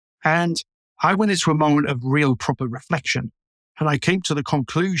 And I went into a moment of real proper reflection. And I came to the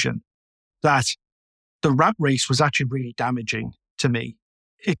conclusion that the rat race was actually really damaging to me.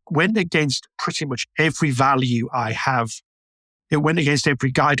 It went against pretty much every value I have. It went against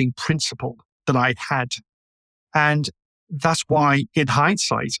every guiding principle that I had. And that's why, in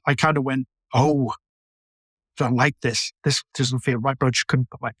hindsight, I kind of went, I don't like this. This doesn't feel right, but I just couldn't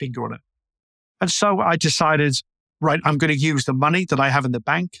put my finger on it. And so I decided, right, I'm going to use the money that I have in the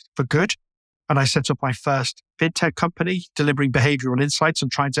bank for good. And I set up my first fintech company, delivering behavioral insights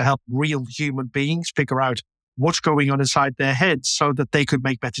and trying to help real human beings figure out what's going on inside their heads so that they could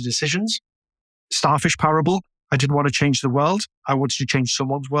make better decisions. Starfish parable. I didn't want to change the world. I wanted to change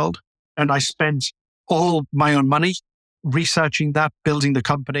someone's world. And I spent all my own money researching that, building the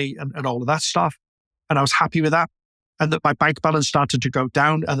company and all of that stuff. And I was happy with that. And that my bank balance started to go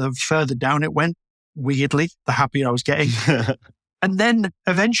down. And the further down it went, weirdly, the happier I was getting. And then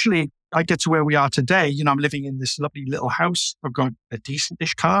eventually I get to where we are today. I'm living in this lovely little house. I've got a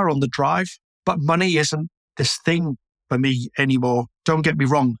decent-ish car on the drive, but money isn't this thing for me anymore. don't get me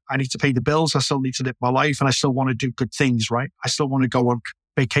wrong. I need to pay the bills. I still need to live my life, and I still want to do good things, right? I still want to go on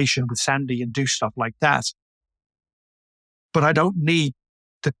vacation with Sandy and do stuff like that. But I don't need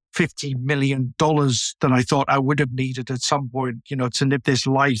the $50 million that I thought I would have needed at some point, to live this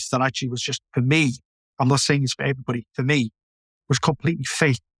life that actually was just for me. I'm not saying it's for everybody. For me, was completely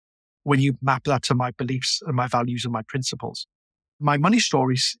fake when you map that to my beliefs and my values and my principles. My money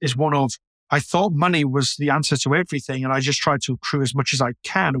stories is one of, I thought money was the answer to everything, and I just tried to accrue as much as I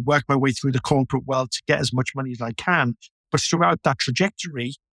can and work my way through the corporate world to get as much money as I can. But throughout that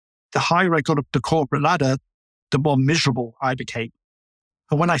trajectory, the higher I got up the corporate ladder, the more miserable I became.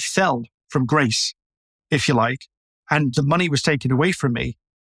 And when I fell from grace, if you like, and the money was taken away from me,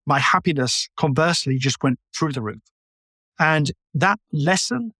 my happiness conversely just went through the roof. And that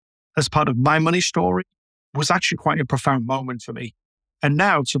lesson as part of my money story was actually quite a profound moment for me. And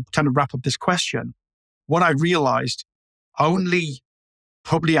now to kind of wrap up this question, what I realized only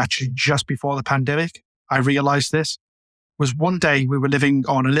probably actually just before the pandemic, I realized this, was one day we were living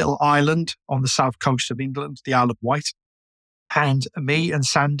on a little island on the south coast of England, the Isle of Wight. And me and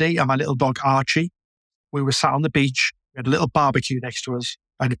Sandy and my little dog Archie, we were sat on the beach. We had a little barbecue next to us.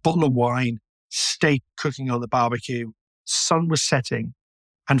 I had a bottle of wine, steak cooking on the barbecue. Sun was setting.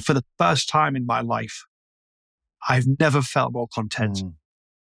 And for the first time in my life, I've never felt more content.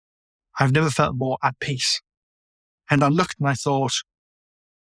 I've never felt more at peace. And I looked and I thought,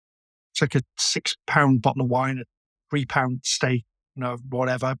 it's like a £6 bottle of wine, a £3 steak,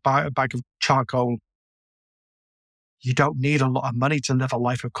 whatever, buy a bag of charcoal. You don't need a lot of money to live a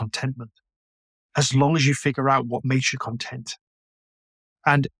life of contentment, as long as you figure out what makes you content.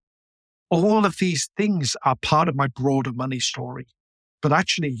 And all of these things are part of my broader money story. But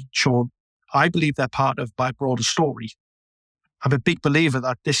actually, Sean, I believe they're part of my broader story. I'm a big believer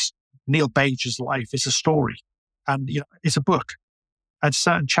that this Neil Bage's life is a story, and it's a book. And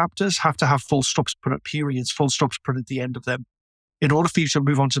certain chapters have to have full stops put at periods, full stops put at the end of them, in order for you to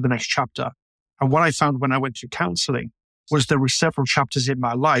move on to the next chapter. And what I found when I went to counseling was there were several chapters in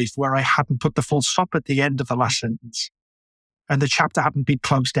my life where I hadn't put the full stop at the end of the last sentence, and the chapter hadn't been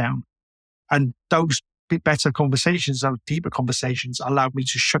closed down. And those better conversations, those deeper conversations, allowed me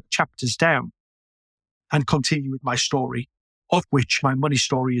to shut chapters down and continue with my story, of which my money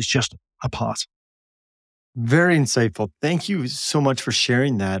story is just a part. Very insightful. Thank you so much for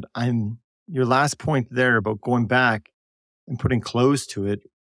sharing that. Your last point there about going back and putting close to it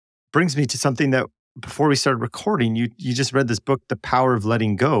brings me to something that before we started recording, you just read this book, The Power of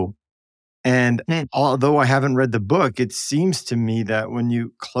Letting Go. And although I haven't read the book, it seems to me that when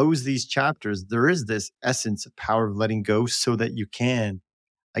you close these chapters, there is this essence of power of letting go so that you can,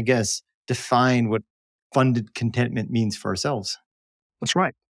 I guess, define what funded contentment means for ourselves. That's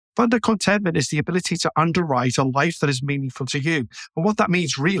right. Funded contentment is the ability to underwrite a life that is meaningful to you. And what that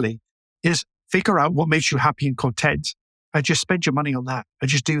means really is figure out what makes you happy and content and just spend your money on that and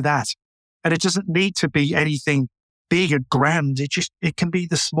just do that. And it doesn't need to be anything big and grand. It can be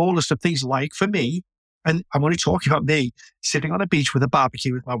the smallest of things, like for me, and I'm only talking about me, sitting on a beach with a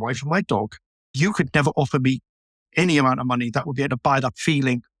barbecue with my wife and my dog. You could never offer me any amount of money that would be able to buy that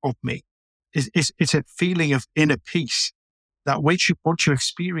feeling of me. It's a feeling of inner peace that once you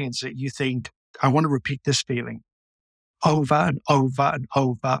experience it, you think, I want to repeat this feeling over and over and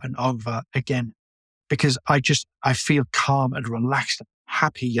over and over again, because I feel calm and relaxed and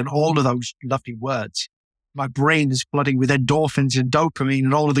happy and all of those lovely words. My brain is flooding with endorphins and dopamine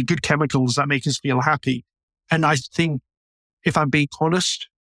and all of the good chemicals that make us feel happy. And I think, if I'm being honest,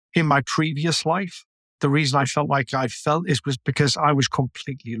 in my previous life, the reason I felt like I felt was because I was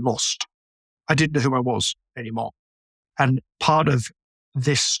completely lost. I didn't know who I was anymore. And part of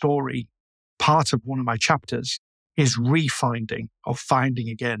this story, part of one of my chapters, is finding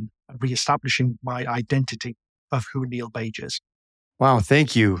again, and reestablishing my identity of who Neil Bage is. Wow,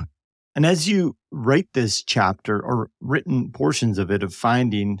 thank you. And as you write this chapter, or written portions of it, of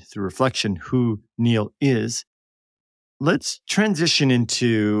finding through reflection who Neil is, let's transition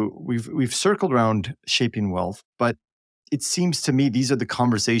into, we've circled around shaping wealth, but it seems to me these are the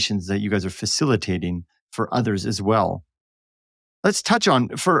conversations that you guys are facilitating for others as well. Let's touch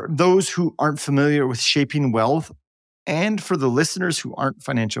on, for those who aren't familiar with shaping wealth, and for the listeners who aren't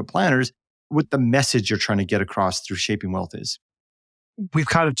financial planners, what the message you're trying to get across through shaping wealth is. We've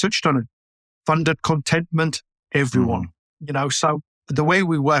kind of touched on it. Funded contentment, everyone. So the way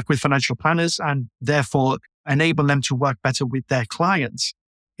we work with financial planners and therefore enable them to work better with their clients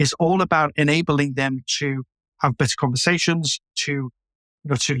is all about enabling them to have better conversations, to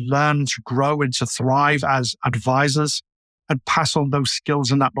learn, to grow, and to thrive as advisors, and pass on those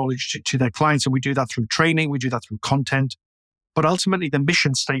skills and that knowledge to their clients. And we do that through training, we do that through content, But ultimately, the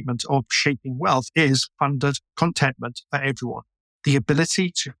mission statement of shaping wealth is funded contentment for everyone. The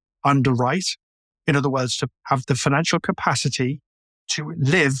ability to underwrite, in other words, to have the financial capacity to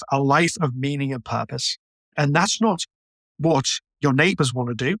live a life of meaning and purpose. And that's not what your neighbors want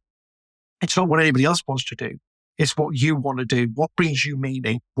to do. It's not what anybody else wants to do. It's what you want to do. What brings you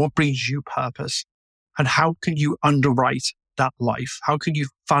meaning? What brings you purpose? And how can you underwrite that life? How can you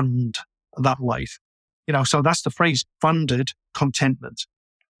fund that life? So that's the phrase, funded contentment,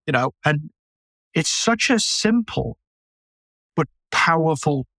 and it's such a simple but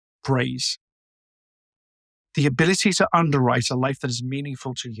powerful phrase. The ability to underwrite a life that is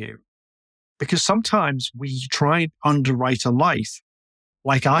meaningful to you. Because sometimes we try and underwrite a life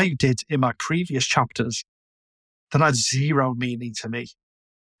like I did in my previous chapters that had zero meaning to me.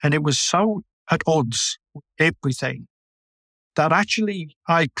 And it was so at odds with everything that actually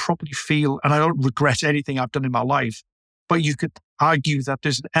I probably feel, and I don't regret anything I've done in my life, but you could argue that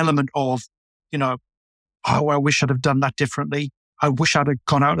there's an element of, oh, I wish I'd have done that differently. I wish I'd have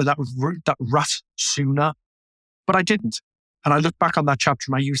gone out of that rut sooner, but I didn't. And I look back on that chapter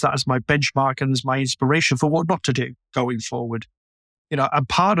and I use that as my benchmark and as my inspiration for what not to do going forward. And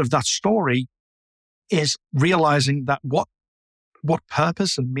part of that story is realizing that what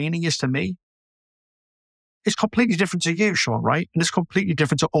purpose and meaning is to me is completely different to you, Sean, right? And it's completely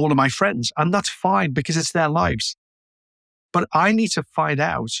different to all of my friends. And that's fine because it's their lives. But I need to find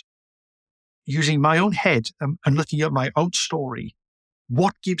out, using my own head and looking at my own story,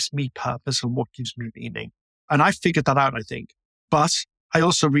 what gives me purpose and what gives me meaning. And I figured that out, I think. But I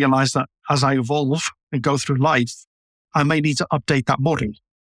also realized that as I evolve and go through life, I may need to update that model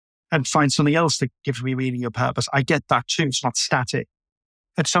and find something else that gives me meaning or purpose. I get that too. It's not static.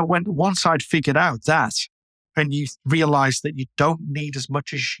 And so once I'd figured out that, and you realize that you don't need as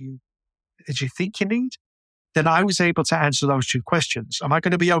much as you think you need, then I was able to answer those two questions. Am I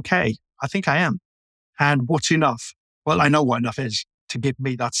going to be okay? I think I am. And what's enough? Well, I know what enough is to give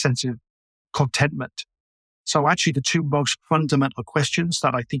me that sense of contentment. So actually the two most fundamental questions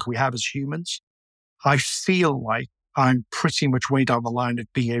that I think we have as humans, I feel like I'm pretty much way down the line of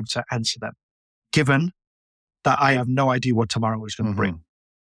being able to answer them, given that I have no idea what tomorrow is going to bring.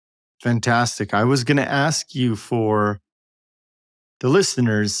 Fantastic. I was going to ask you for the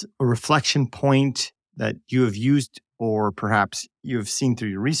listeners a reflection point that you have used or perhaps you have seen through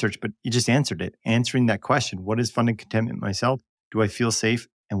your research, but you just answered it, answering that question. What is funded contentment myself? Do I feel safe?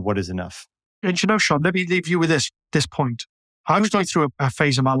 And what is enough? And Sean, let me leave you with this point. I was going through a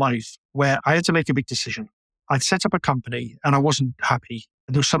phase of my life where I had to make a big decision. I'd set up a company and I wasn't happy.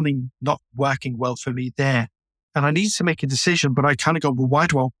 And there was something not working well for me there. And I needed to make a decision, but I kind of go,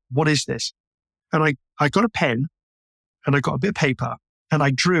 well, what is this? And I got a pen and I got a bit of paper and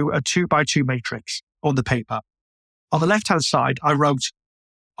I drew a 2x2 matrix on the paper. On the left-hand side, I wrote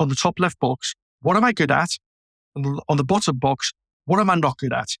on the top left box, what am I good at? And on the bottom box, what am I not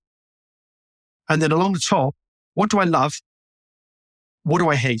good at? And then along the top, what do I love? What do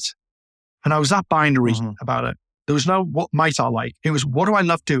I hate? And I was that binary about it. There was no what might I like. It was what do I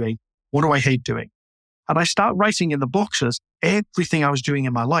love doing? What do I hate doing? And I start writing in the boxes everything I was doing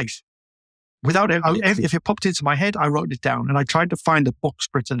in my life. Without it, if it popped into my head, I wrote it down and I tried to find a box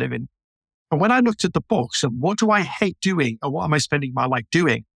for it to live in. And when I looked at the box of what do I hate doing and what am I spending my life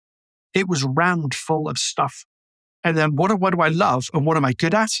doing, it was rammed full of stuff. And then what do I love and what am I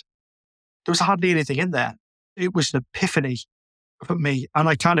good at? There was hardly anything in there. It was an epiphany for me. And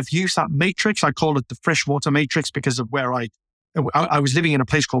I kind of used that matrix. I call it the freshwater matrix because of where I was living in a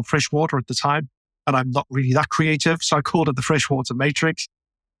place called Freshwater at the time. And I'm not really that creative. So I called it the freshwater matrix.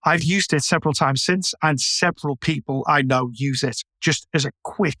 I've used it several times since, and several people I know use it just as a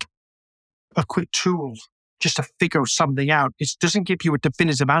quick tool just to figure something out. It doesn't give you a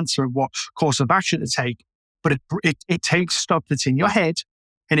definitive answer of what course of action to take, but it takes stuff that's in your head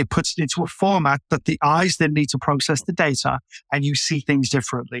and it puts it into a format that the eyes then need to process the data and you see things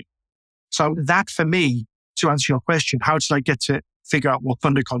differently. So that for me, to answer your question, how did I get to figure out what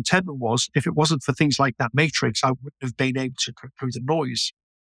funded contentment was? If it wasn't for things like that matrix, I wouldn't have been able to cut through the noise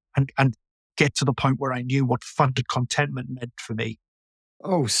and get to the point where I knew what funded contentment meant for me.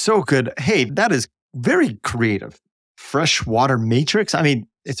 Oh, so good. Hey, that is very creative. Freshwater matrix. I mean,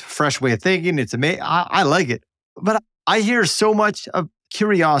 it's a fresh way of thinking. It's amazing. I like it. But I hear so much of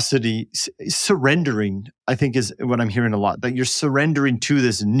curiosity, surrendering, I think is what I'm hearing a lot, that you're surrendering to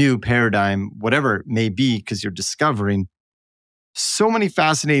this new paradigm, whatever it may be, because you're discovering so many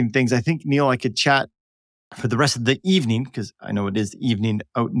fascinating things. I think, Neil, I could chat for the rest of the evening, because I know it is evening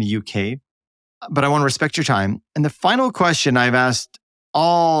out in the UK, but I want to respect your time. And the final question I've asked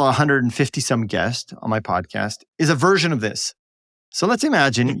all 150 some guests on my podcast is a version of this. So let's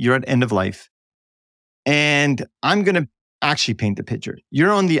imagine you're at end of life. And I'm going to actually paint the picture.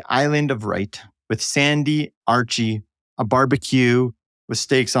 You're on the island of Wright with Sandy, Archie, a barbecue with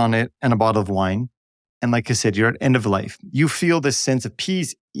steaks on it, and a bottle of wine. And like I said, you're at end of life. You feel this sense of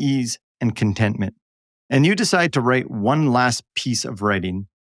peace, ease, and contentment. And you decide to write one last piece of writing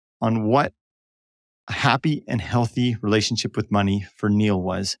on what a happy and healthy relationship with money for Neil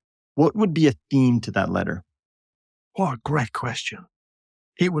was. What would be a theme to that letter? What a great question.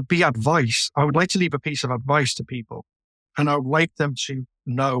 It would be advice. I would like to leave a piece of advice to people. And I would like them to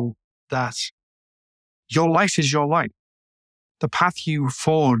know that your life is your life. The path you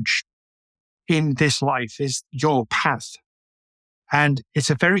forge in this life is your path. And it's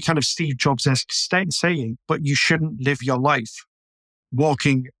a very kind of Steve Jobs-esque saying, but you shouldn't live your life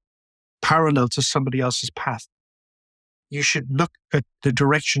walking parallel to somebody else's path. You should look at the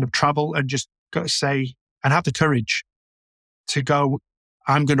direction of travel and just say, and have the courage to go,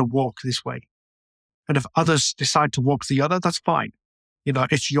 I'm going to walk this way. And if others decide to walk the other, that's fine.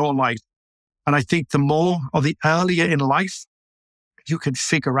 It's your life. And I think the more or the earlier in life you can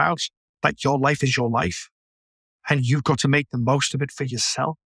figure out that your life is your life and you've got to make the most of it for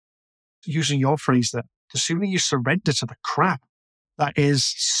yourself, using your phrase there, the sooner you surrender to the crap that is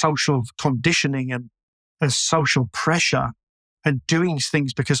social conditioning and social pressure and doing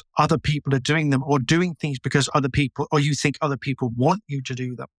things because other people are doing them, or doing things because other people, or you think other people want you to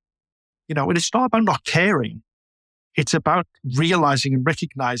do them. And it's not about not caring. It's about realizing and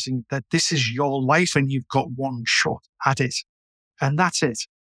recognizing that this is your life and you've got one shot at it. And that's it.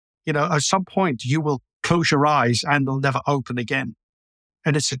 At some point you will close your eyes and they'll never open again.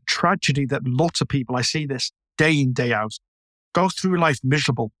 And it's a tragedy that lots of people, I see this day in, day out, go through life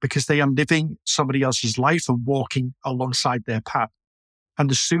miserable because they are living somebody else's life and walking alongside their path. And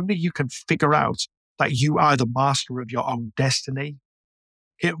the sooner you can figure out that you are the master of your own destiny,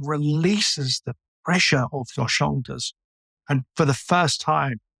 it releases the pressure off your shoulders. And for the first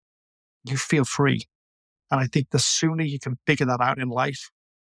time, you feel free. And I think the sooner you can figure that out in life,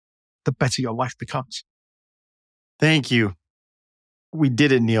 the better your life becomes. Thank you. We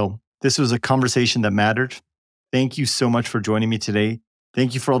did it, Neil. This was a conversation that mattered. Thank you so much for joining me today.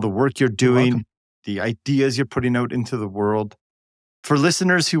 Thank you for all the work you're doing, the ideas you're putting out into the world. For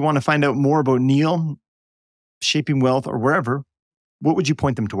listeners who want to find out more about Neil, Shaping Wealth, or wherever, what would you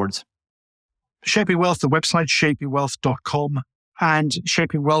point them towards? Shaping Wealth, the website, shapingwealth.com. And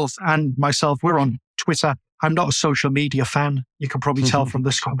Shaping Wealth and myself, we're on Twitter. I'm not a social media fan. You can probably tell from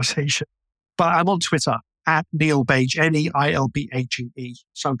this conversation. But I'm on Twitter at Neil Bage, Neilbage.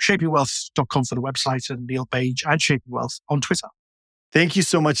 So shapingwealth.com for the website, and Neil Bage and Shaping Wealth on Twitter. Thank you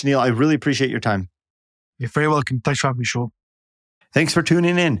so much, Neil. I really appreciate your time. You're very welcome. Thanks for having me, Sean. Thanks for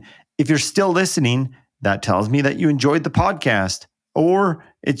tuning in. If you're still listening, that tells me that you enjoyed the podcast, or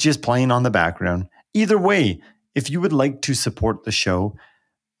it's just playing on the background. Either way, if you would like to support the show,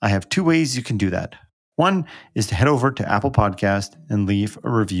 I have two ways you can do that. One is to head over to Apple Podcast and leave a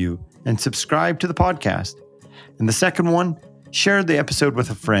review and subscribe to the podcast. And the second one, share the episode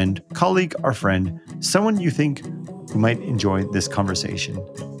with a friend, colleague, or friend, someone you think who might enjoy this conversation.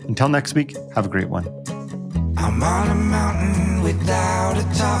 Until next week, have a great one. I'm on a mountain without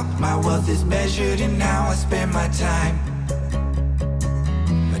a top. My wealth is measured in how I spend my time.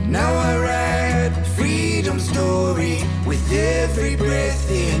 But now I write freedom's story with every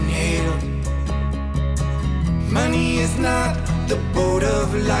breath inhaled. Money is not the boat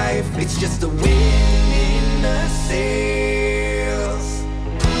of life, it's just the wind in the sail.